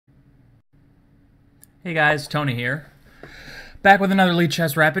Hey guys, Tony here. Back with another lead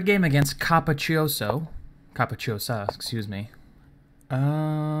chess rapid game against Capacciosa, excuse me. What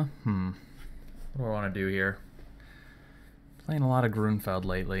do I want to do here? Playing a lot of Grunfeld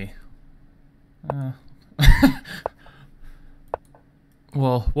lately.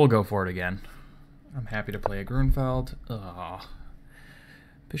 Well, we'll go for it again. I'm happy to play a Grunfeld.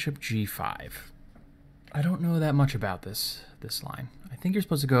 Bishop g5. I don't know that much about this line. I think you're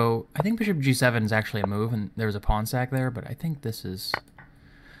supposed to go... I think bishop g7 is actually a move, and there's a pawn sack there, but I think this is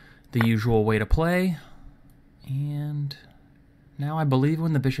the usual way to play. And now I believe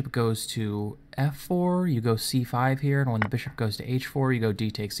when the bishop goes to f4, you go c5 here, and when the bishop goes to h4, you go d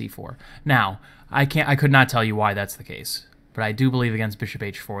takes c4. Now, I could not tell you why that's the case, but I do believe against bishop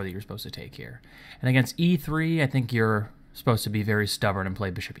h4 that you're supposed to take here. And against e3, I think you're supposed to be very stubborn and play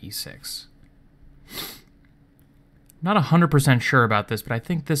bishop e6. Not 100% sure about this, but I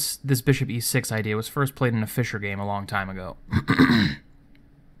think this bishop e6 idea was first played in a Fischer game a long time ago.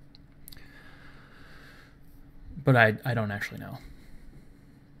 But I don't actually know.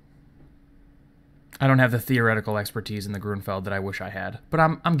 I don't have the theoretical expertise in the Grunfeld that I wish I had, but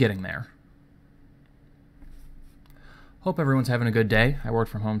I'm getting there. Hope everyone's having a good day. I worked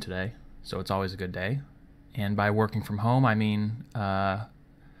from home today, so it's always a good day. And by working from home, I mean...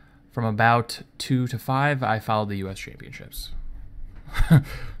 from about 2 to 5, I followed the U.S. Championships. I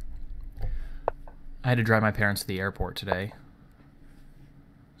had to drive my parents to the airport today,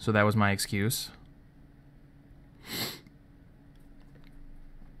 so that was my excuse.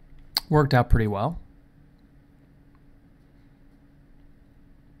 Worked out pretty well.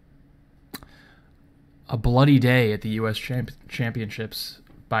 A bloody day at the U.S. Championships,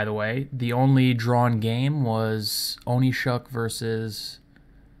 by the way. The only drawn game was Onishuk versus...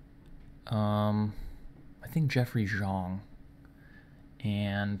 I think Jeffrey Zhang.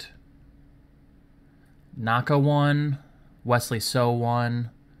 And Naka won, Wesley So won,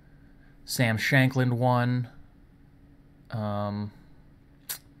 Sam Shankland won.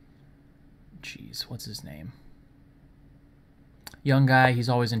 Jeez, what's his name? Young guy, he's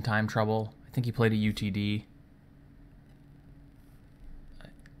always in time trouble. I think he played at UTD.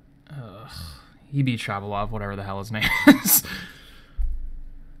 He beat Shabalov, whatever the hell his name is.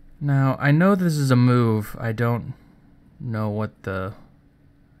 Now, I know this is a move. I don't know what the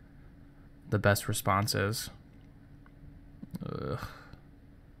best response is.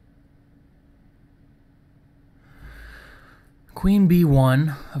 Queen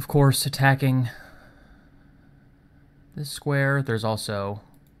b1, of course, attacking this square. There's also,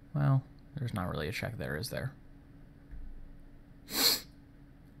 well, there's not really a check there, is there?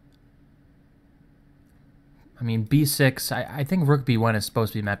 I mean, b6, I think rook b1 is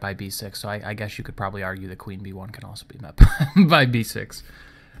supposed to be met by b6, so I guess you could probably argue that queen b1 can also be met by b6.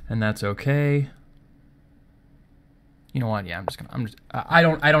 And that's okay. You know what? Yeah, I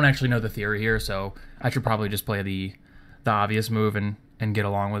don't actually know the theory here, so I should probably just play the obvious move and get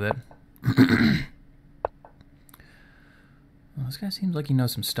along with it. Well, this guy seems like he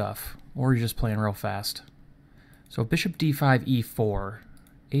knows some stuff, or he's just playing real fast. So bishop d5, e4.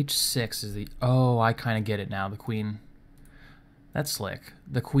 h6 is the... Oh, I kind of get it now. The queen... That's slick.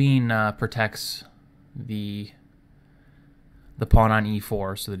 The queen protects the pawn on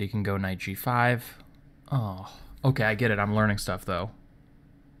e4 so that he can go knight g5. Oh, okay, I get it. I'm learning stuff, though.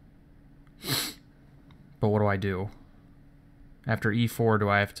 But what do I do? After e4, do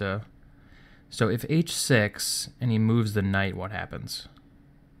I have to... So if h6 and he moves the knight, what happens?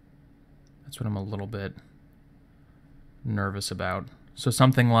 That's what I'm a little bit nervous about. So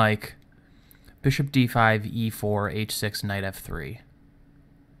something like bishop d5, e4, h6, knight f3.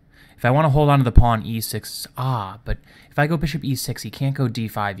 If I want to hold on to the pawn e6, but if I go bishop e6, he can't go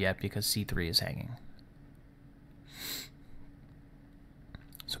d5 yet because c3 is hanging.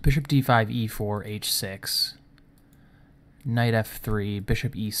 So bishop d5, e4, h6, knight f3,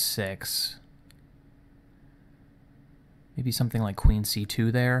 bishop e6. Maybe something like queen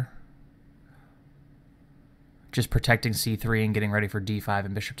c2 there. Just protecting c3 and getting ready for d5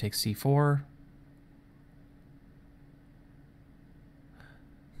 and bishop takes c4.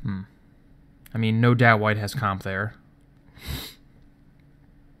 I mean, no doubt white has comp there.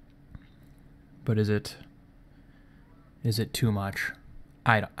 But is it too much?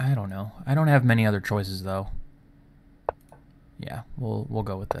 I don't know. I don't have many other choices, though. Yeah, we'll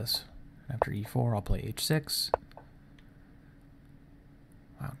go with this. After e4, I'll play h6.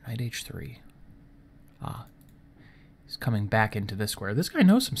 Wow, knight h3. He's coming back into this square. This guy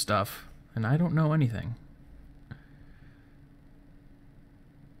knows some stuff, and I don't know anything.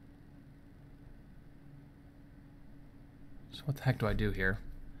 So what the heck do I do here?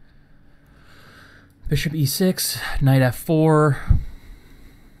 Bishop e6, knight f4,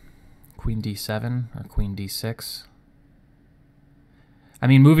 queen d7, or queen d6. I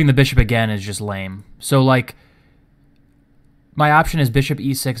mean, moving the bishop again is just lame. So, like, my option is bishop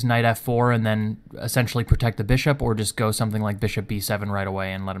e6, knight f4, and then essentially protect the bishop, or just go something like bishop b7 right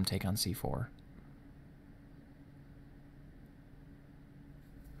away and let him take on c4.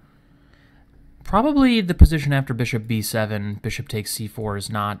 Probably the position after bishop b7, bishop takes c4 is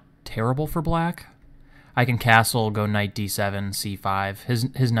not terrible for black. I can castle, go knight d7,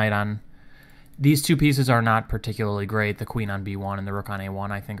 c5. His knight on... These two pieces are not particularly great. The queen on b1 and the rook on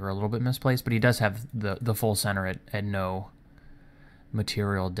a1 I think are a little bit misplaced, but he does have the full center at no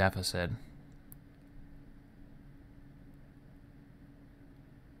material deficit.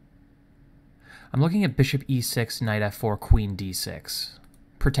 I'm looking at bishop e6, knight f4, queen d6.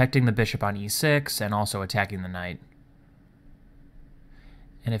 Protecting the bishop on e6 and also attacking the knight.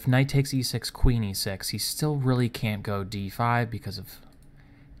 And if knight takes e6, queen e6, he still really can't go d5 because of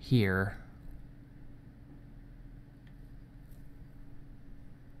here.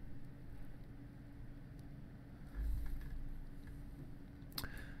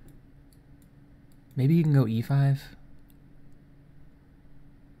 Maybe you can go e5.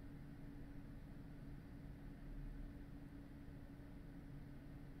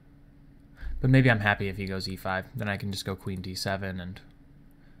 But maybe I'm happy if he goes e5. Then I can just go queen d7 and...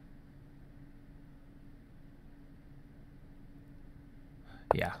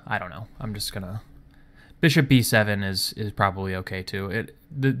 Yeah, I don't know. I'm just gonna... Bishop b7 is probably okay too.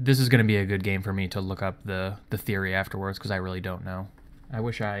 This is gonna be a good game for me to look up the theory afterwards because I really don't know. I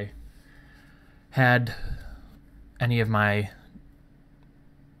wish I had any of my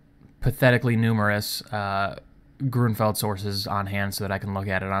pathetically numerous Grunfeld sources on hand so that I can look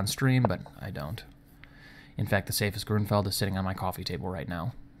at it on stream, but I don't. In fact, the safest Grunfeld is sitting on my coffee table right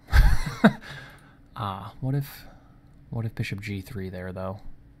now. What if bishop g3 there, though?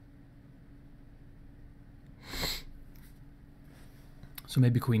 So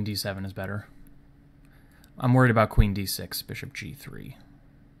maybe queen d7 is better. I'm worried about queen d6, bishop g3.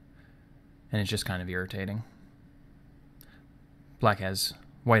 And it's just kind of irritating. White has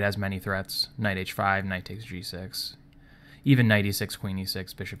many threats. Knight h5, knight takes g6. Even knight e6, queen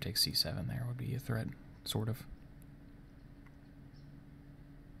e6, bishop takes c7 there would be a threat, sort of.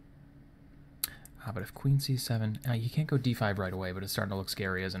 But if queen c7... you can't go d5 right away, but it's starting to look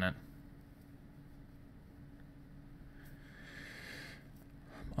scary, isn't it?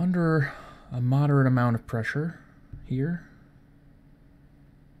 I'm under a moderate amount of pressure here.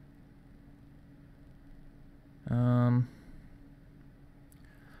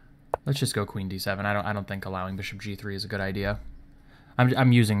 Let's just go queen d7. I don't think allowing bishop g3 is a good idea.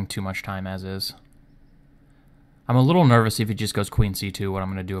 I'm using too much time as is. I'm a little nervous if he just goes queen c2, what I'm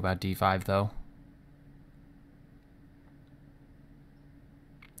going to do about d5, though.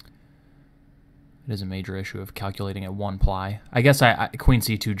 It is a major issue of calculating at one ply. I guess queen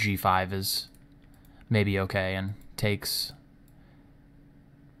c2, g5 is maybe okay, and takes,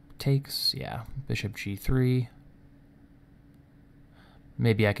 yeah, bishop g3.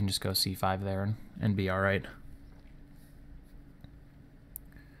 Maybe I can just go c5 there and be all right.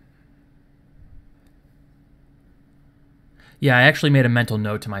 Yeah, I actually made a mental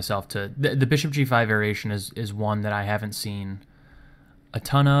note to myself to... The bishop g5 variation is one that I haven't seen a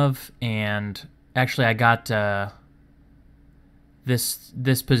ton of, and actually I got this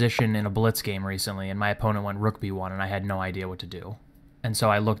position in a blitz game recently, and my opponent went rook b1, and I had no idea what to do. And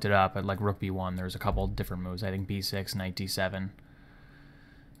so I looked it up at like rook b1. There's a couple different moves. I think b6, knight d7,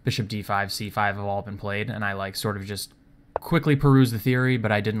 bishop d5, c5 have all been played, and I like sort of just quickly perused the theory,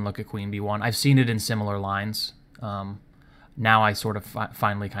 but I didn't look at queen b1. I've seen it in similar lines. Now I sort of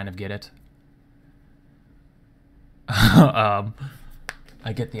finally kind of get it. I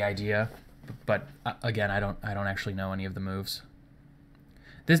get the idea, but again, I don't actually know any of the moves.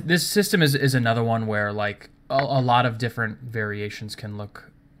 This system is another one where like a lot of different variations can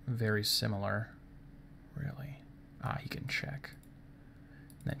look very similar. Really, he can check,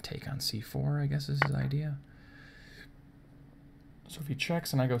 and then take on c4. I guess is his idea. So if he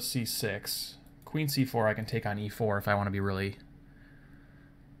checks and I go c6. Queen c4, I can take on e4 if I want to be really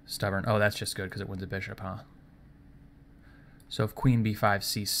stubborn. Oh, that's just good because it wins a bishop, huh? So if queen b5,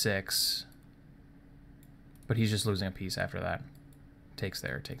 c6, but he's just losing a piece after that. Takes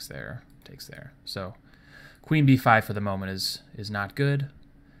there, takes there, takes there. So queen b5 for the moment is not good.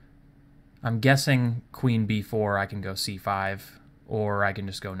 I'm guessing queen b4, I can go c5, or I can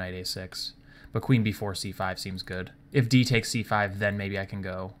just go knight a6. But queen b4, c5 seems good. If d takes c5, then maybe I can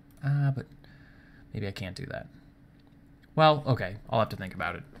go... but... maybe I can't do that. Well, okay, I'll have to think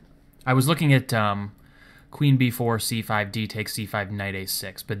about it. I was looking at queen b4, c5, d takes c5, knight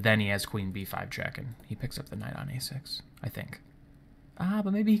a6, but then he has queen b5 check, and he picks up the knight on a6, I think.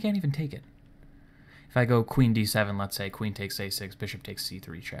 But maybe he can't even take it. If I go queen d7, let's say queen takes a6, bishop takes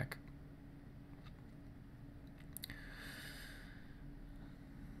c3 check.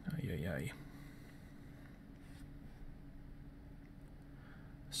 Ay.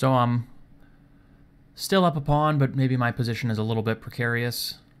 So I'm still up a pawn, but maybe my position is a little bit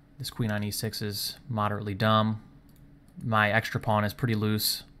precarious. This queen on e6 is moderately dumb. My extra pawn is pretty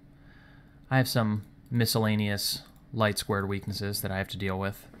loose. I have some miscellaneous light squared weaknesses that I have to deal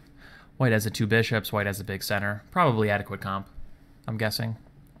with. White has the two bishops, white has the big center. Probably adequate comp, I'm guessing.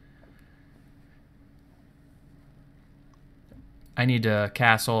 I need to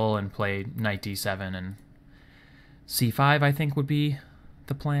castle and play knight d7 and c5, I think, would be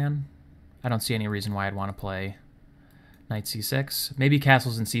the plan. I don't see any reason why I'd want to play knight c6. Maybe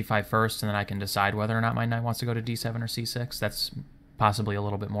castles in c5 first, and then I can decide whether or not my knight wants to go to d7 or c6. That's possibly a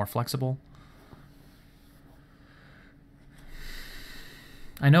little bit more flexible.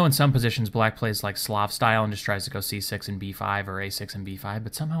 I know in some positions black plays like Slav style and just tries to go c6 and b5 or a6 and b5,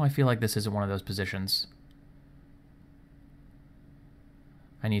 but somehow I feel like this isn't one of those positions.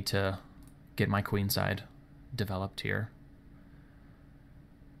 I need to get my queen side developed here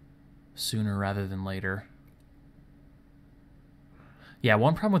sooner rather than later. Yeah,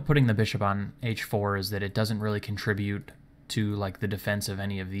 one problem with putting the bishop on h4 is that it doesn't really contribute to like the defense of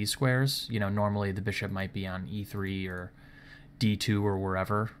any of these squares. You know, normally the bishop might be on e3 or d2 or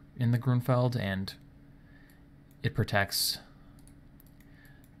wherever in the Grunfeld, and it protects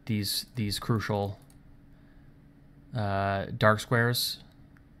these crucial dark squares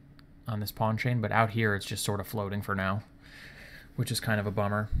on this pawn chain, but out here it's just sort of floating for now, which is kind of a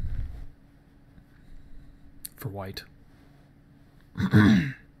bummer for white.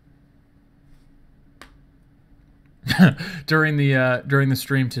 During the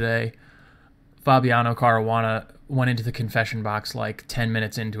stream today, Fabiano Caruana went into the confession box like 10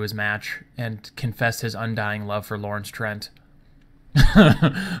 minutes into his match and confessed his undying love for Lawrence Trent.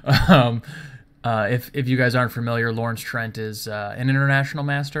 If you guys aren't familiar, Lawrence Trent is an international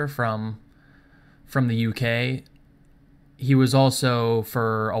master from the UK. He was also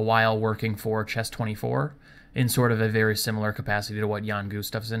for a while working for Chess24 in sort of a very similar capacity to what Jan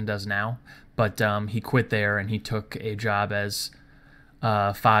Gustafsson does now. But he quit there and he took a job as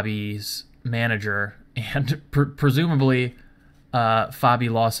Fabi's manager, and presumably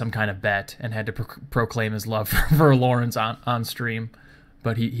Fabi lost some kind of bet and had to proclaim his love for Lawrence on stream.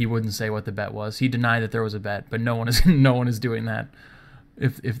 But he wouldn't say what the bet was. He denied that there was a bet, but no one is doing that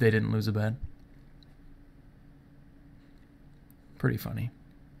if they didn't lose a bet. Pretty funny.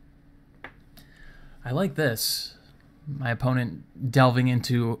 I like this. My opponent delving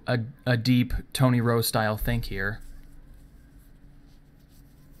into a deep Tony Rowe style think here.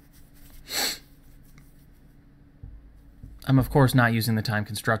 I'm of course not using the time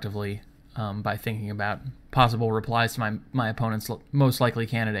constructively by thinking about possible replies to my opponent's most likely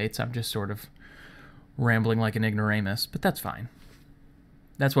candidates. I'm just sort of rambling like an ignoramus, but that's fine.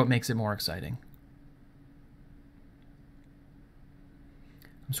 That's what makes it more exciting.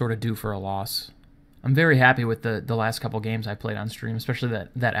 I'm sort of due for a loss. I'm very happy with the last couple games I played on stream, especially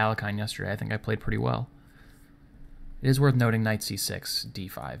that Alekhine yesterday. I think I played pretty well. It is worth noting knight c6,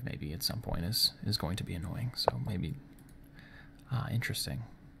 d5 maybe at some point is going to be annoying, so maybe interesting.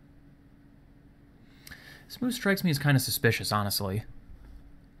 This move strikes me as kind of suspicious, honestly.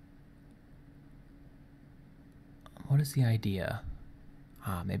 What is the idea?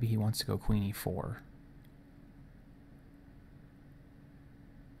 Maybe he wants to go queen e4.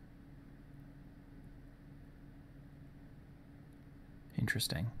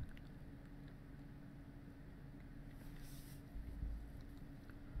 Interesting.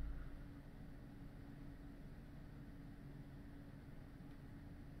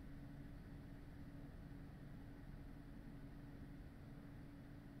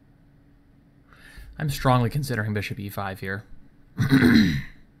 I'm strongly considering bishop e5 here.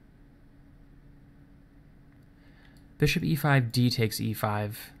 Bishop e5, d takes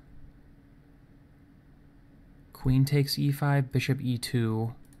e5. Queen takes e5, bishop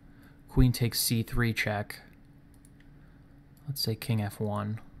e2, queen takes c3 check. Let's say king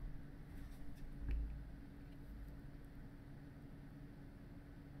f1.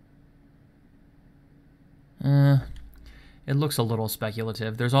 It looks a little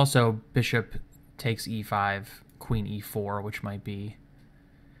speculative. There's also bishop takes e5, queen e4, which might be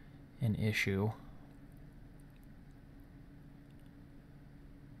an issue.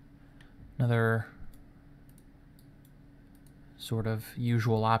 Another sort of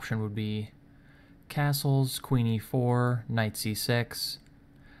usual option would be castles, queen e4, knight c6.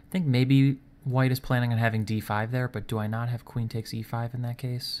 I think maybe white is planning on having d5 there, but do I not have queen takes e5 in that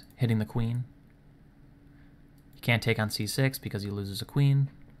case? Hitting the queen. He can't take on c6 because he loses a queen.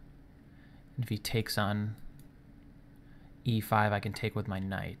 And if he takes on e5, I can take with my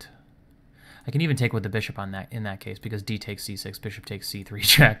knight. I can even take with the bishop on that in that case because d takes c6, bishop takes c3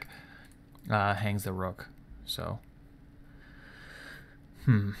 check, hangs the rook. So,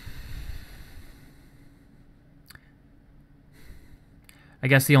 I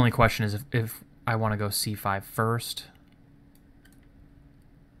guess the only question is if I want to go c5 first.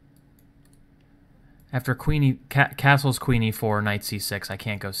 After castles queen e4, knight c6, I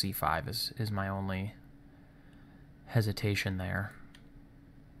can't go c5 is my only hesitation there.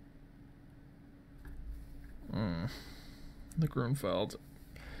 The Grunfeld.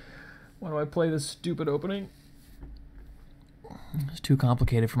 Why do I play this stupid opening? It's too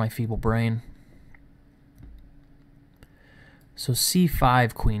complicated for my feeble brain. So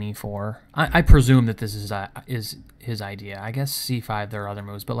c5, queen e4. I presume that this is his idea. I guess c5, there are other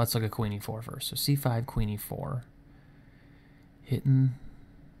moves, but let's look at queen e4 first. So c5, queen e4. Hitting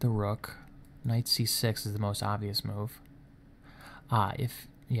the rook. Knight c6 is the most obvious move. If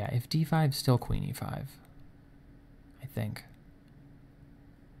d5 still queen e5. I think.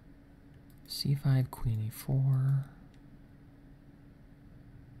 c5, queen e4.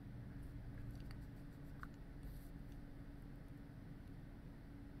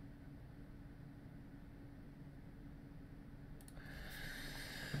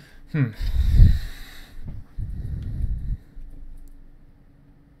 I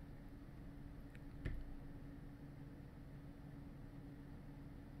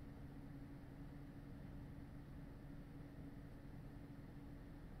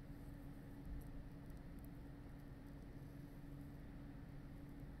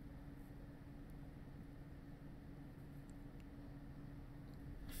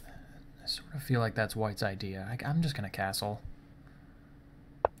sort of feel like that's white's idea. I'm just going to castle.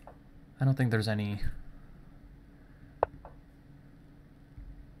 I don't think there's any...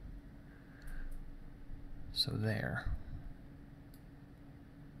 So there.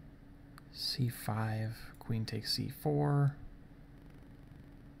 c5, queen takes c4.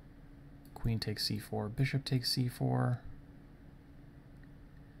 Queen takes c4, bishop takes c4.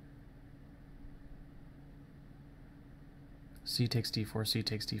 C takes d4, c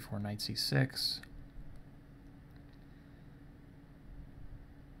takes d4, knight c6.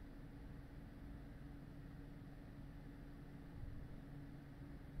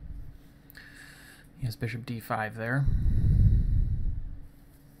 He has bishop d5 there.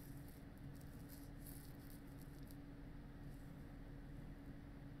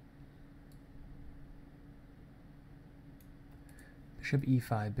 Bishop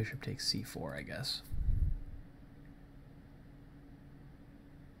e5, bishop takes c4, I guess.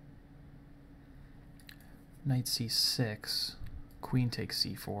 Knight c6, queen takes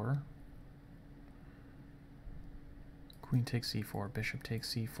c4. Queen takes c4, bishop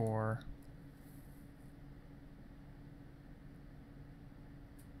takes c4.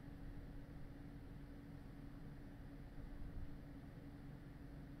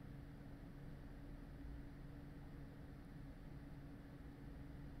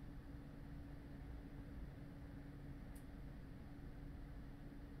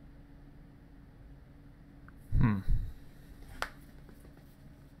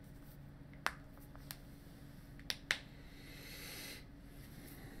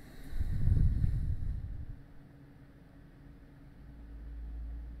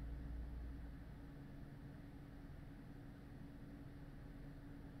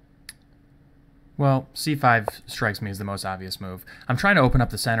 Well, c5 strikes me as the most obvious move. I'm trying to open up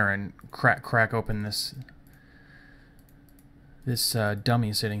the center and crack open this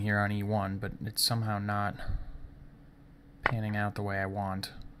dummy sitting here on e1, but it's somehow not panning out the way I want.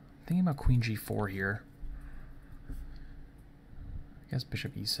 I'm thinking about queen g4 here. I guess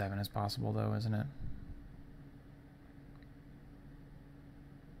bishop e7 is possible, though, isn't it?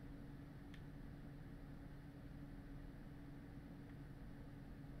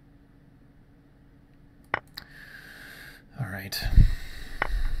 All right.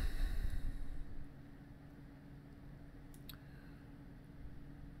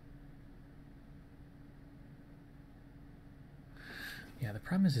 Yeah, the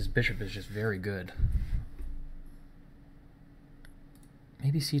problem is his bishop is just very good.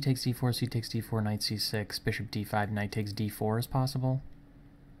 Maybe c takes d4, c takes d4, knight c6, bishop d5, knight takes d4 is possible.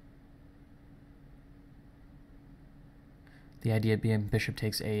 The idea being bishop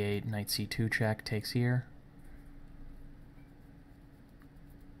takes a8, knight c2 check, takes here.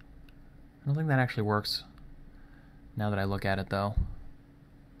 I don't think that actually works now that I look at it, though.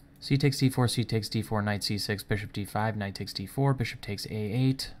 C takes d4, c takes d4, knight c6, bishop d5, knight takes d4, bishop takes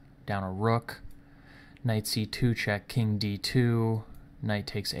a8, down a rook, knight c2 check, king d2, knight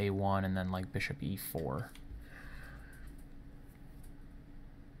takes a1, and then like bishop e4.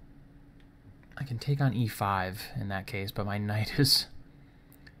 I can take on e5 in that case, but my knight is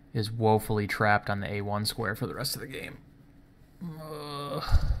woefully trapped on the a1 square for the rest of the game.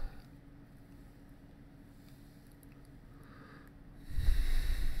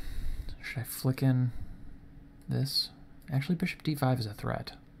 Should I flick in this? Actually, bishop d5 is a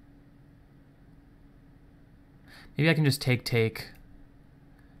threat. Maybe I can just take,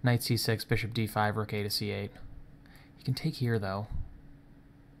 knight c6, bishop d5, rook a to c8. You can take here, though.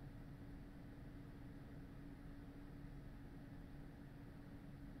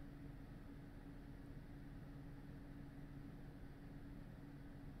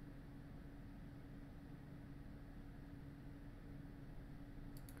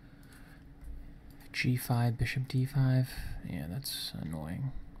 G5, bishop d5. Yeah, that's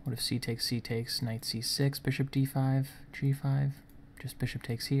annoying. What if c takes, knight c6, bishop d5, g5? Just bishop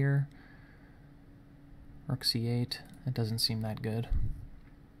takes here. Rook c8. That doesn't seem that good.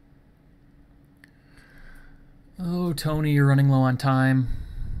 Oh, Tony, you're running low on time.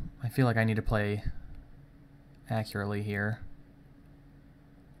 I feel like I need to play accurately here.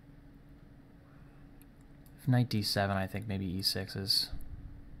 If knight d7, I think maybe e6 is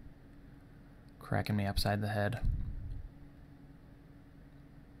cracking me upside the head.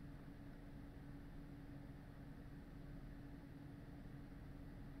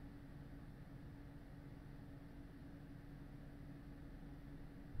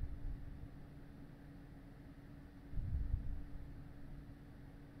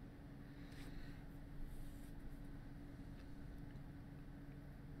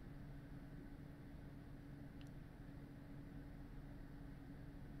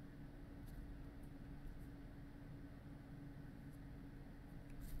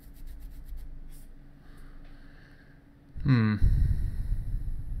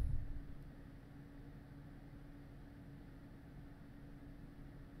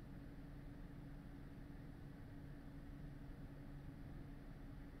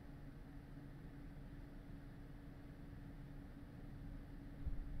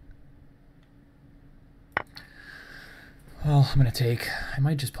 Well, I'm going to take... I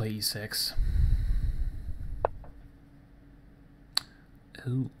might just play e6.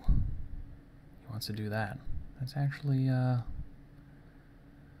 Ooh. He wants to do that. That's actually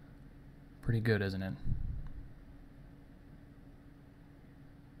pretty good, isn't it?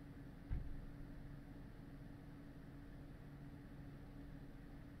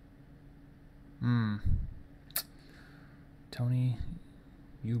 Tony,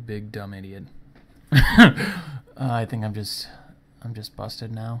 you big dumb idiot. I think I'm just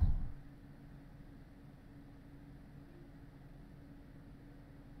busted now.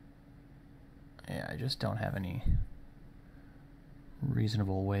 Yeah, I just don't have any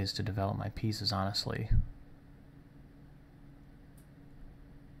reasonable ways to develop my pieces, honestly.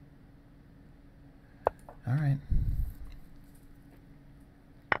 All right.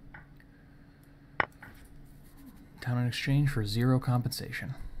 Down in exchange for 0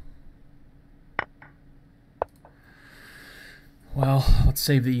 compensation. Well, let's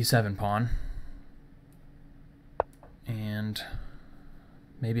save the e7 pawn. And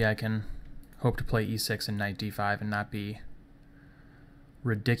maybe I can hope to play e6 and knight d5 and not be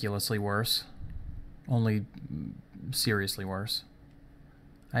ridiculously worse. Only seriously worse.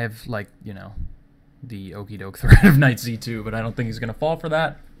 I have, like, you know, the okie doke threat of knight c2, but I don't think he's going to fall for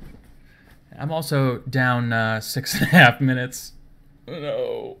that. I'm also down 6.5 minutes.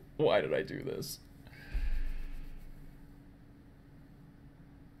 No, why did I do this?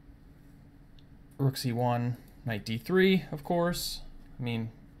 Rook c1, knight d3, of course. I mean,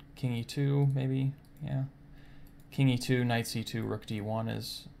 king e2, maybe, yeah. King e2, knight c2, rook d1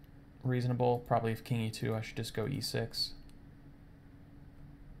 is reasonable. Probably if king e2, I should just go e6.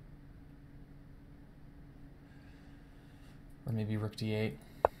 Or maybe rook d8.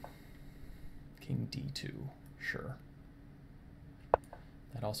 King d2, sure.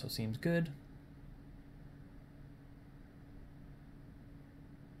 That also seems good.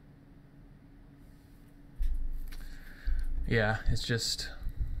 Yeah, it's just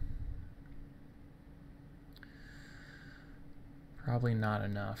probably not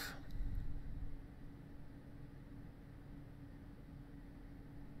enough.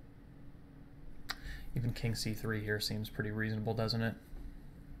 Even king c3 here seems pretty reasonable, doesn't it?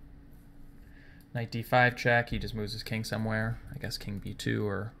 Knight d5 check, he just moves his king somewhere. I guess king b2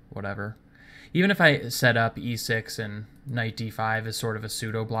 or whatever. Even if I set up e6 and knight d5 as sort of a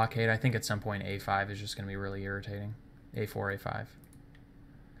pseudo blockade, I think at some point a5 is just going to be really irritating. a4, a5.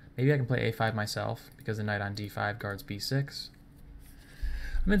 Maybe I can play a5 myself because the knight on d5 guards b6.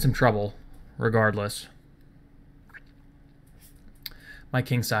 I'm in some trouble, regardless. My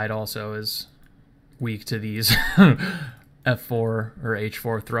king side also is weak to these f4 or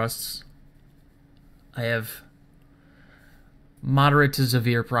h4 thrusts. I have moderate to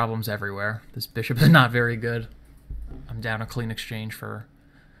severe problems everywhere. This bishop is not very good. I'm down a clean exchange for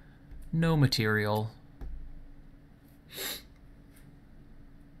no material.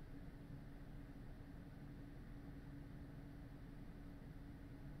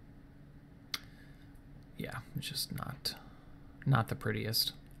 Yeah, it's just not the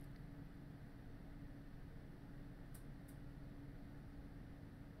prettiest.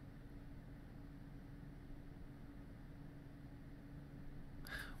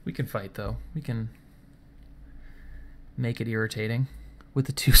 We can fight, though. We can make it irritating with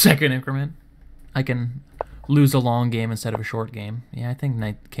the 2-second increment. I can lose a long game instead of a short game. Yeah, I think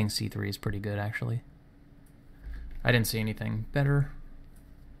knight king c3 is pretty good, actually. I didn't see anything better.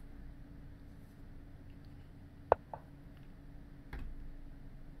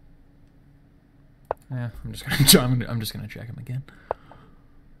 Yeah, I'm just gonna check him again.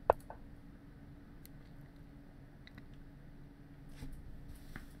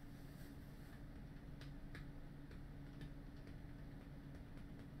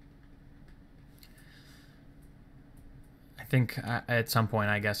 I think at some point,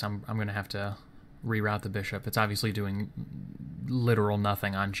 I guess I'm gonna have to reroute the bishop. It's obviously doing literal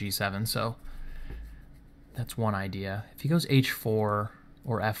nothing on g7, so that's one idea. If he goes h4 or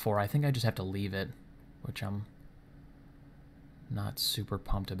f4, I think I just have to leave it, which I'm not super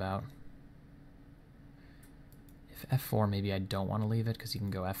pumped about. If f4, maybe I don't want to leave it because he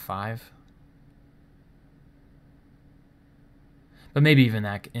can go f5. But maybe even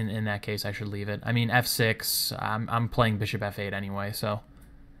that in that case, I should leave it. I mean, f6, I'm playing bishop f8 anyway, so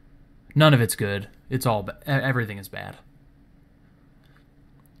none of it's good. It's all everything is bad.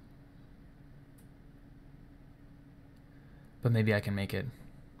 But maybe I can make it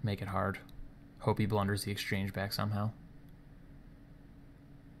hard. Hope he blunders the exchange back somehow.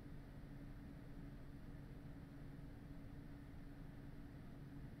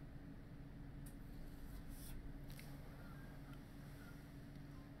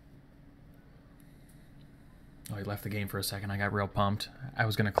 Oh, he left the game for a second. I got real pumped. I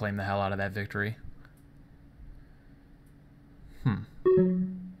was going to claim the hell out of that victory.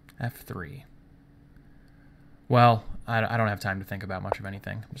 F3. Well, I don't have time to think about much of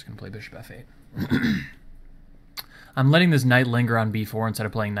anything. I'm just going to play bishop f8. I'm letting this knight linger on b4 instead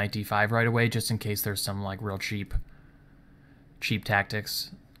of playing knight d5 right away, just in case there's some like real cheap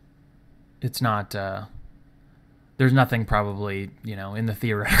tactics. It's not... there's nothing probably, you know, in the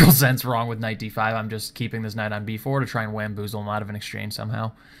theoretical sense wrong with knight d5. I'm just keeping this knight on b4 to try and wamboozle him out of an exchange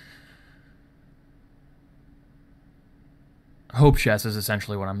somehow. Hope chess is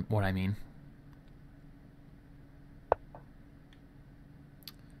essentially what I mean.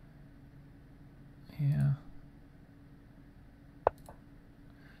 Yeah.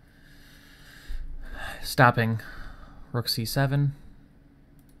 Stopping rook c7.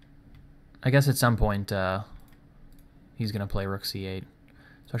 I guess at some point he's going to play rook c8.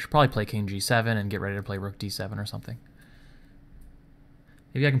 So I should probably play king g7 and get ready to play rook d7 or something.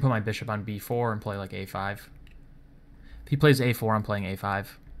 Maybe I can put my bishop on b4 and play like a5. If he plays a4, I'm playing a5.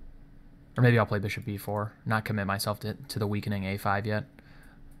 Or maybe I'll play bishop b4. Not commit myself to the weakening a5 yet.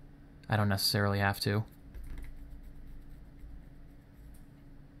 I don't necessarily have to.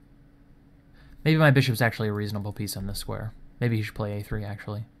 Maybe my bishop's actually a reasonable piece on this square. Maybe he should play a3,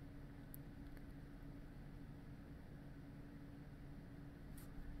 actually.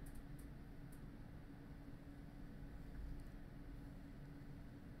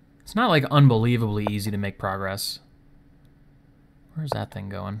 It's not like unbelievably easy to make progress. Where's that thing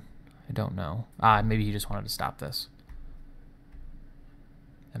going? I don't know. Maybe he just wanted to stop this.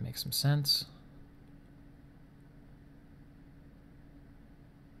 That makes some sense.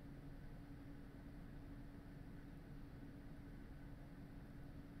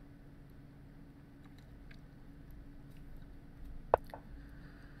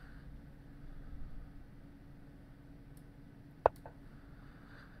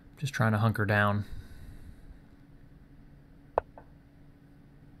 Just trying to hunker down.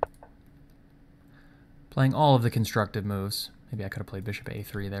 Playing all of the constructive moves. Maybe I could have played bishop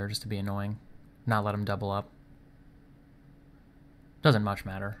a3 there just to be annoying. Not let him double up. Doesn't much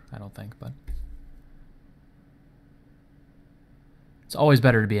matter, I don't think, but... It's always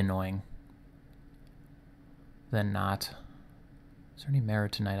better to be annoying than not. Is there any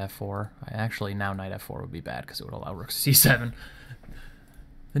merit to knight f4? Actually, now knight f4 would be bad because it would allow rook c7.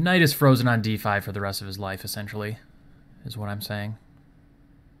 The knight is frozen on d5 for the rest of his life, essentially, is what I'm saying.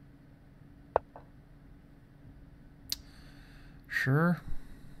 Sure.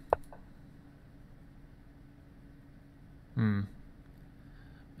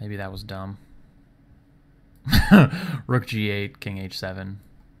 Maybe that was dumb. Rook g8, king h7.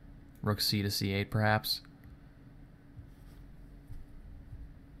 Rook c to c8, perhaps.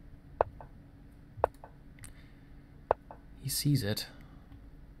 He sees it.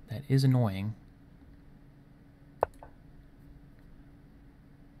 That is annoying.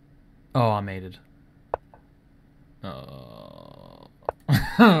 Oh, I'm mated. Oh.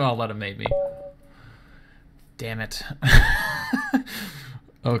 I'll let him mate me. Damn it.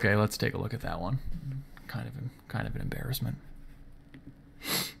 Okay, let's take a look at that one. Kind of an embarrassment.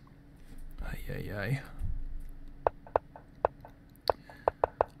 Ay, ay, ay.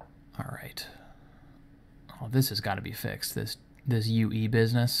 All right. Oh, this has got to be fixed. This UE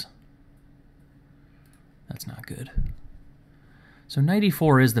business. That's not good. So knight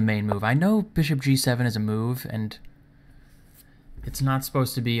e4 is the main move. I know bishop g7 is a move, and it's not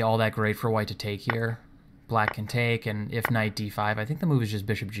supposed to be all that great for white to take here. Black can take, and if knight d5, I think the move is just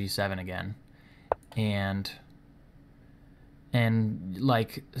bishop g7 again. And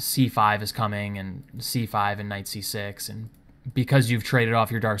like c5 is coming, and c5 and knight c6, and because you've traded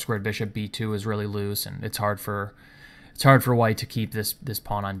off your dark squared bishop, b2 is really loose, and it's hard for white to keep this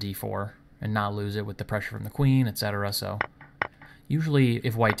pawn on d4 and not lose it with the pressure from the queen, etc. So usually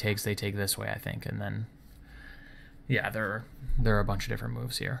if white takes, they take this way, I think, and then yeah, there are a bunch of different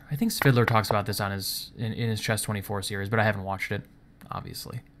moves here. I think Svidler talks about this on in his Chess 24 series, but I haven't watched it,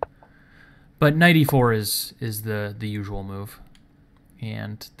 obviously. But knight e4 is the usual move.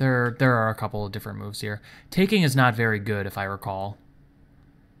 And there are a couple of different moves here. Taking is not very good, if I recall.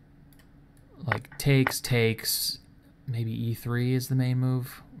 Like takes, maybe e3 is the main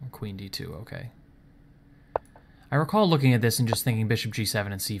move. Queen d2, okay. I recall looking at this and just thinking bishop g7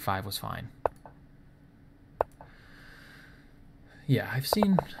 and c5 was fine. Yeah, I've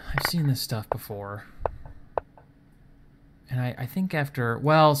seen this stuff before. And I think after,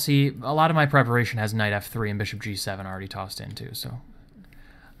 well, see, a lot of my preparation has knight f3 and bishop g7 already tossed into, so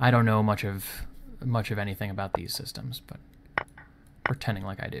I don't know much of anything about these systems, but pretending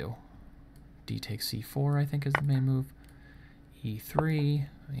like I do. D takes c4, I think, is the main move. e3,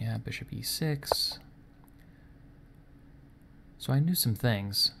 yeah, bishop e6. So I knew some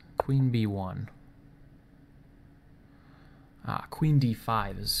things. Queen b1. Ah, queen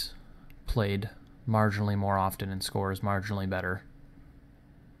d5 is played marginally more often and scores marginally better.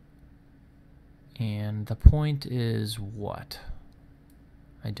 And the point is what?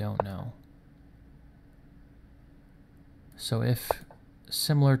 I don't know. So if,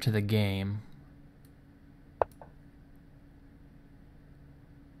 similar to the game,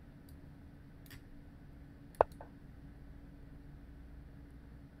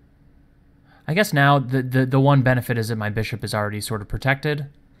 I guess now the one benefit is that my bishop is already sort of protected,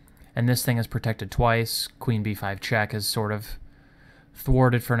 and this thing is protected twice. Queen b5 check is sort of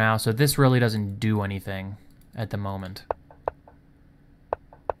thwarted for now, so this really doesn't do anything at the moment.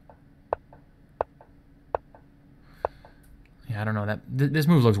 Yeah, I don't know, that this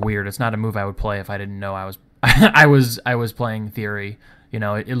move looks weird. It's not a move I would play if I didn't know I was I was playing theory. You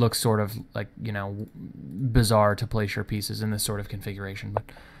know, it looks sort of like, you know, bizarre to place your pieces in this sort of configuration, but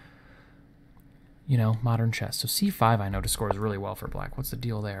you know, modern chess. So c5 I know scores really well for black. What's the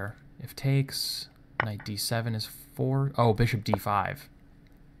deal there? If takes, knight d7 is 4. Oh, bishop d5.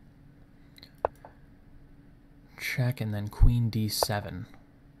 Check, and then queen d7.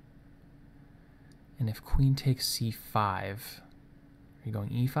 And if queen takes c5, are you going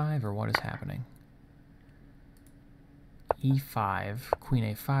e5 or what is happening? e5, queen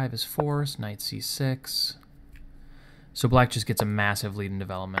a5 is forced, knight c6. So black just gets a massive lead in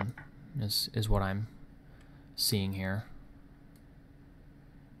development, is what I'm seeing here.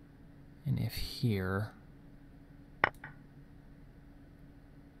 And if here...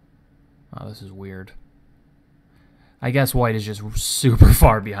 Oh, this is weird. I guess white is just super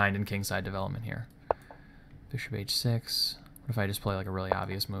far behind in kingside development here. Bishop h6. What if I just play like a really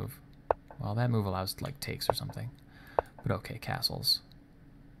obvious move? Well, that move allows like takes or something. But okay, castles.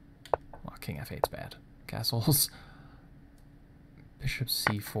 Well, king f8's bad. Castles. Bishop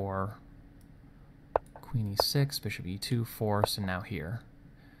c4. Queen e6. Bishop e2. Force. And now here.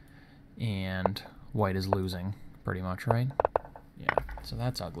 And white is losing pretty much, right? Yeah, so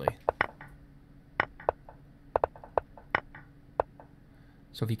that's ugly.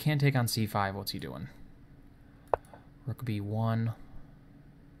 So if he can't take on c5, what's he doing? Rook b1.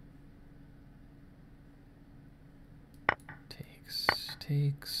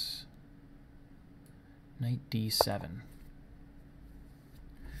 Takes. Knight d7.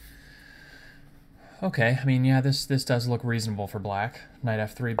 Okay, I mean, yeah, this does look reasonable for black. Knight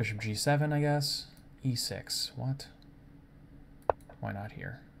f3, bishop g7, I guess. e6. What? Why not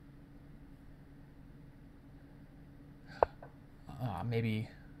here?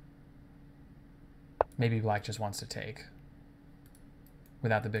 Maybe black just wants to take.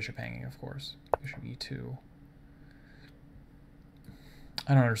 Without the bishop hanging, of course. Bishop e2.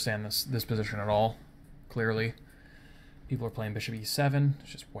 I don't understand this position at all, clearly. People are playing bishop e7.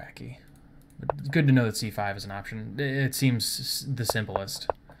 It's just wacky. But it's good to know that c5 is an option. It seems the simplest.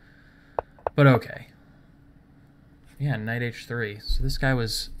 But okay. Yeah, knight h3. So this guy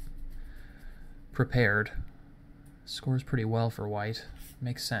was prepared. Scores pretty well for white.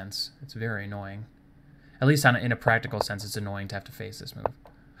 Makes sense. It's very annoying. At least in a practical sense, it's annoying to have to face this move.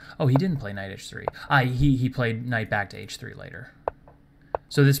 Oh, he didn't play knight h3. He played knight back to h3 later.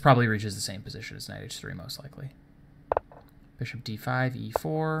 So this probably reaches the same position as knight h3, most likely. Bishop d5,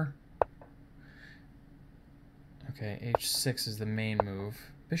 e4. Okay, h6 is the main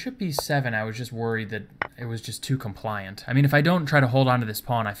move. Bishop b7, I was just worried that it was just too compliant. I mean, if I don't try to hold on to this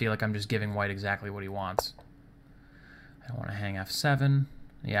pawn, I feel like I'm just giving white exactly what he wants. I don't want to hang f7.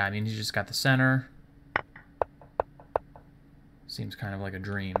 Yeah, I mean, he's just got the center. Seems kind of like a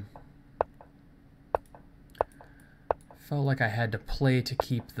dream. Felt like I had to play to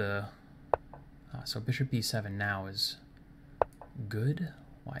keep the... so bishop b7 now is good.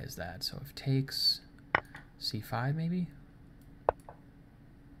 Why is that? So if takes... c5 maybe?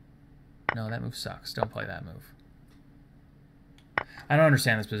 No, that move sucks. Don't play that move. I don't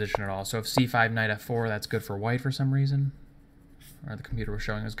understand this position at all. So if c5, knight f4, that's good for white for some reason. Or the computer was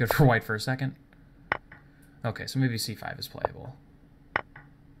showing it was good for white for a second. Okay, so maybe c5 is playable.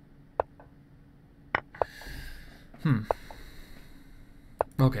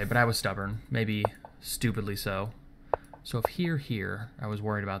 Okay, but I was stubborn. Maybe stupidly so. So if here, I was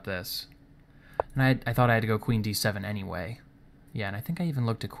worried about this. And I thought I had to go queen d7 anyway. Yeah, and I think I even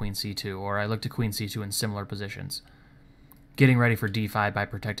looked at queen c2, or I looked at queen c2 in similar positions. Getting ready for d5 by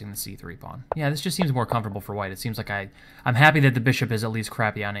protecting the c3 pawn. Yeah, this just seems more comfortable for white. It seems like I'm happy that the bishop is at least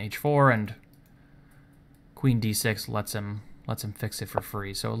crappy on h4, and queen d6 lets him fix it for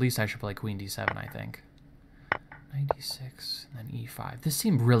free. So at least I should play queen d7, I think. Knight d6, and then e5. This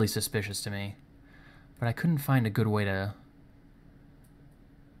seemed really suspicious to me, but I couldn't find a good way to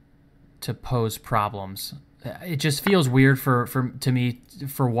pose problems. It just feels weird to me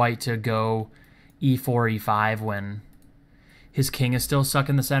for white to go e4, e5 when his king is still stuck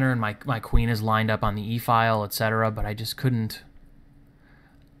in the center and my queen is lined up on the e-file, etc. But I just couldn't,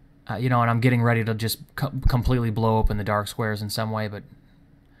 you know, and I'm getting ready to just completely blow open the dark squares in some way. But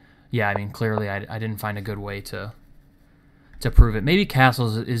yeah, I mean, clearly I didn't find a good way to prove it. Maybe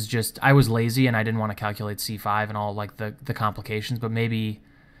castles is just, I was lazy and I didn't want to calculate c5 and all like the complications, but maybe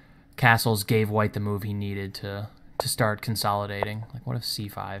castles gave white the move he needed to start consolidating. Like, what if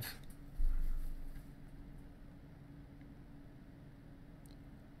c5?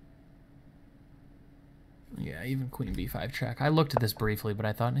 Yeah, even queen b5 check. I looked at this briefly, but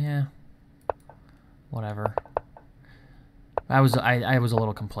I thought, yeah, whatever. I was a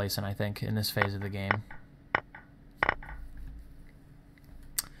little complacent, I think, in this phase of the game.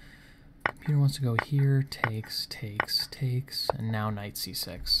 Computer wants to go here, takes, and now knight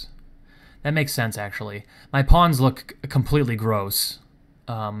c6. That makes sense, actually. My pawns look completely gross,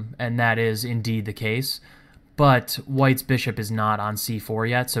 and that is indeed the case. But white's bishop is not on c4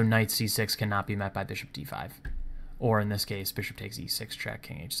 yet, so knight c6 cannot be met by bishop d5. Or in this case, bishop takes e6 check,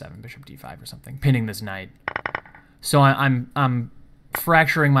 king h7, bishop d5 or something, pinning this knight. So I'm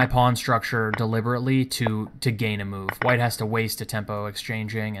fracturing my pawn structure deliberately to gain a move. White has to waste a tempo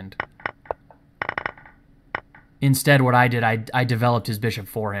exchanging, and instead what I did, I developed his bishop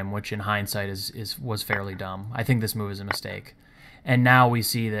for him, which in hindsight was fairly dumb. I think this move is a mistake. And now we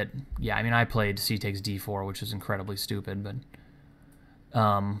see that, yeah, I mean, I played c takes d4, which is incredibly stupid, but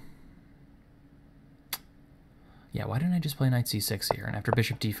yeah, why didn't I just play knight c6 here? And after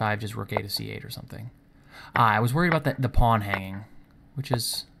bishop d5, just rook a to c8 or something. I was worried about the pawn hanging, which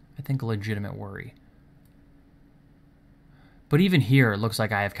is, I think, a legitimate worry. But even here, it looks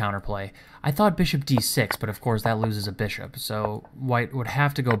like I have counterplay. I thought bishop d6, but of course that loses a bishop, so white would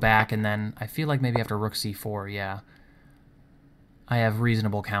have to go back, and then I feel like maybe after rook c4, yeah, I have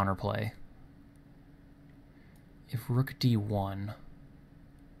reasonable counterplay. If rook d1,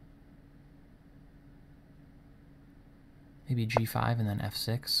 maybe g5 and then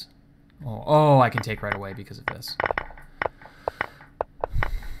f6. Oh, I can take right away because of this.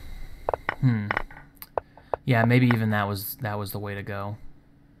 Yeah, maybe even that was the way to go.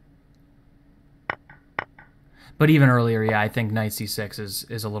 But even earlier, yeah, I think knight c6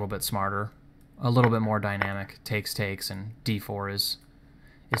 is a little bit smarter, a little bit more dynamic. Takes, and d4 is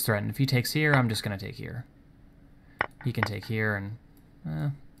threatened. If he takes here, I'm just going to take here. He can take here,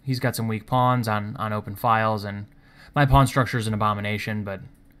 and he's got some weak pawns on open files, and my pawn structure is an abomination, but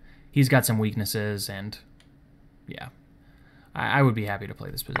he's got some weaknesses, and yeah, I would be happy to play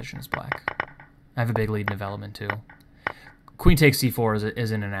this position as black. I have a big lead in development, too. Queen takes c4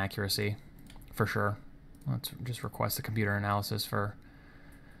 is an inaccuracy, for sure. Let's just request the computer analysis for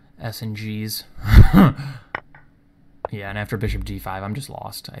S and Gs. Yeah, and after bishop d5, I'm just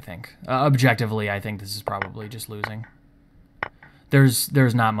lost, I think. Objectively, I think this is probably just losing.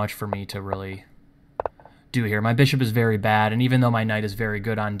 There's not much for me to really do here. My bishop is very bad, and even though my knight is very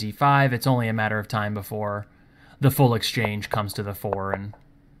good on d5, it's only a matter of time before the full exchange comes to the fore, and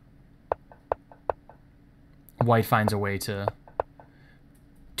white finds a way to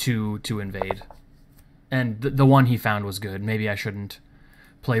invade. And the one he found was good. Maybe I shouldn't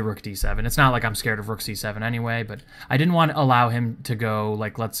play rook d7. It's not like I'm scared of rook c7 anyway, but I didn't want to allow him to go,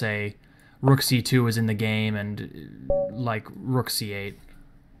 like, let's say rook c2 is in the game and, like, rook c8.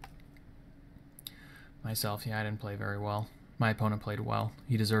 Myself, yeah, I didn't play very well. My opponent played well.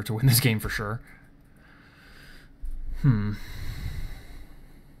 He deserved to win this game for sure.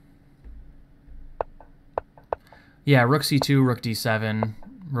 Yeah, rook c2, rook d7,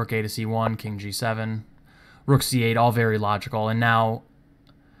 rook a to c1, king g7, rook c8, all very logical. And now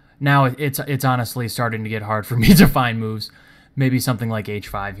it's honestly starting to get hard for me to find moves. Maybe something like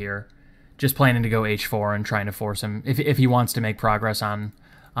h5 here. Just planning to go h4 and trying to force him. If he wants to make progress on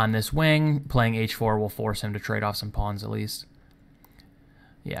this wing, playing h4 will force him to trade off some pawns at least.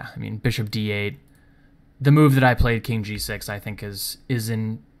 Yeah, I mean, bishop d8. The move that I played, king g6, I think is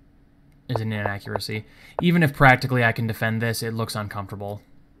an inaccuracy. Even if practically I can defend this, it looks uncomfortable.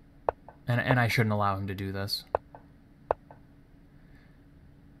 And I shouldn't allow him to do this.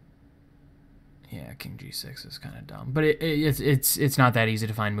 Yeah, king g6 is kind of dumb. But it's not that easy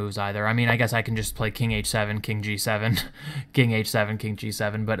to find moves either. I mean, I guess I can just play king h7, king g7, king h7, king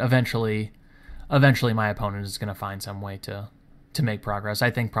g7, but eventually my opponent is going to find some way to make progress.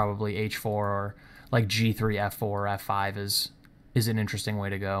 I think probably h4 or like g3, f4, f5 is an interesting way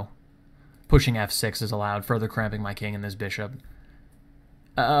to go. Pushing f6 is allowed, further cramping my king and this bishop.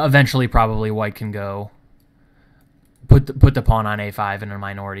 Eventually, probably white can go put the pawn on a5 in a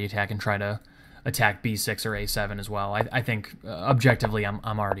minority attack and try to attack b6 or a7 as well. I think objectively I'm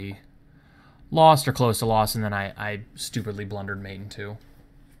already lost or close to lost, and then I stupidly blundered mate in 2.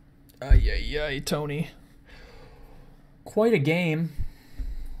 Ay, Tony. Quite a game.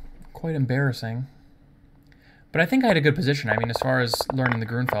 Quite embarrassing. But I think I had a good position. I mean, as far as learning the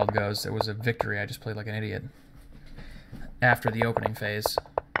Grunfeld goes, it was a victory. I just played like an idiot after the opening phase.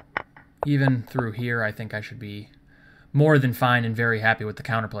 Even through here, I think I should be more than fine and very happy with the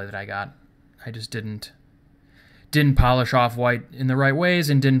counterplay that I got. I just didn't polish off white in the right ways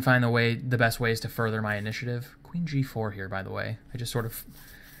and didn't find the best ways to further my initiative. Queen g4 here, by the way. I just sort of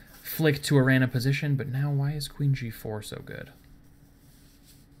flicked to a random position, but now why is queen g4 so good?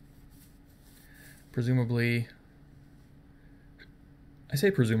 Presumably... I say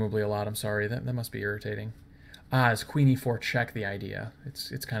presumably a lot, I'm sorry. That must be irritating. Is queen e4 check the idea?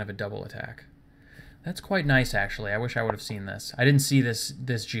 It's kind of a double attack. That's quite nice, actually. I wish I would have seen this. I didn't see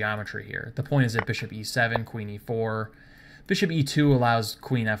this geometry here. The point is that bishop e7, queen e4. Bishop e2 allows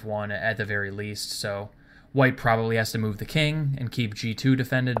queen f1 at the very least, so white probably has to move the king and keep g2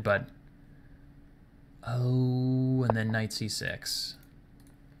 defended, but... Oh, and then knight c6.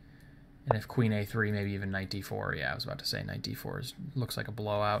 And if queen a3, maybe even knight d4. Yeah, I was about to say knight d4 looks like a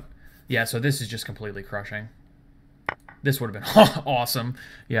blowout. Yeah, so this is just completely crushing. This would have been awesome.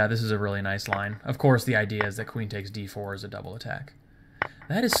 Yeah, this is a really nice line. Of course, the idea is that queen takes d4 as a double attack.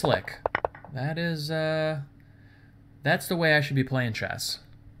 That is slick. That is, that's the way I should be playing chess.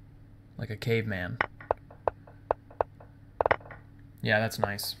 Like a caveman. Yeah, that's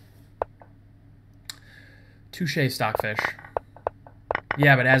nice. Touché, Stockfish.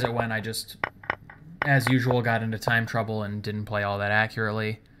 Yeah, but as it went, I just, as usual, got into time trouble and didn't play all that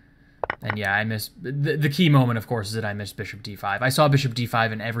accurately. And yeah, I missed... The key moment, of course, is that I missed bishop d5. I saw bishop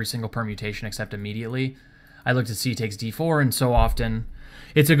d5 in every single permutation except immediately. I looked at c takes d4, and so often...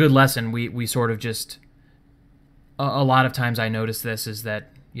 It's a good lesson. We sort of just... A lot of times I notice this is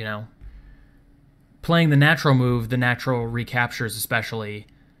that, you know, playing the natural move, the natural recaptures especially,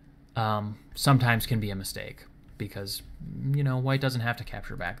 sometimes can be a mistake. Because, you know, white doesn't have to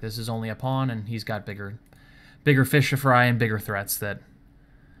capture back. This is only a pawn, and he's got bigger fish to fry and bigger threats that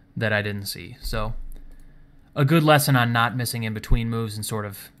that I didn't see. So a good lesson on not missing in between moves and sort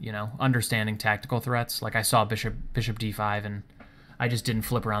of, you know, understanding tactical threats. Like I saw bishop d5 and I just didn't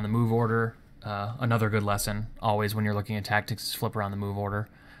flip around the move order. Another good lesson always when you're looking at tactics is flip around the move order.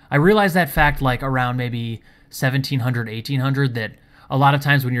 I realized that fact like around maybe 1700, 1800 that a lot of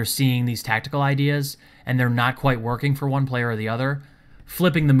times when you're seeing these tactical ideas and they're not quite working for one player or the other,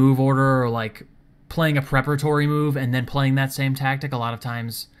 flipping the move order or like playing a preparatory move and then playing that same tactic a lot of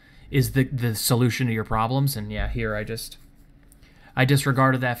times is the solution to your problems. And yeah, here I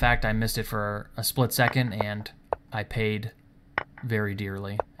disregarded that fact. I missed it for a split second and I paid very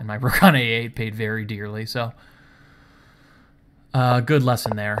dearly. And my rook on a8 paid very dearly. So good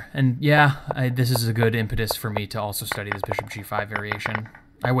lesson there. And yeah, this is a good impetus for me to also study this bishop g5 variation.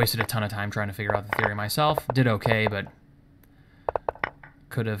 I wasted a ton of time trying to figure out the theory myself. Did okay, but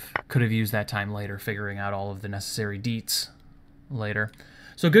could have used that time later figuring out all of the necessary deets later.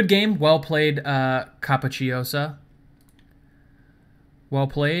 So good game, well played, Capacciosa. Well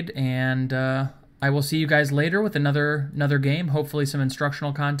played, and I will see you guys later with another game. Hopefully some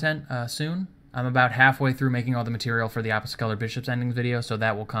instructional content soon. I'm about halfway through making all the material for the opposite color bishops endings video, so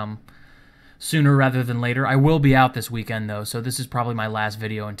that will come sooner rather than later. I will be out this weekend though, so this is probably my last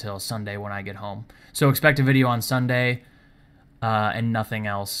video until Sunday when I get home. So expect a video on Sunday. And nothing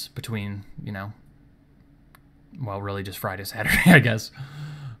else between, you know, well, really just Friday, Saturday, I guess.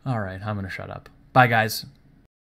 All right, I'm going to shut up. Bye, guys.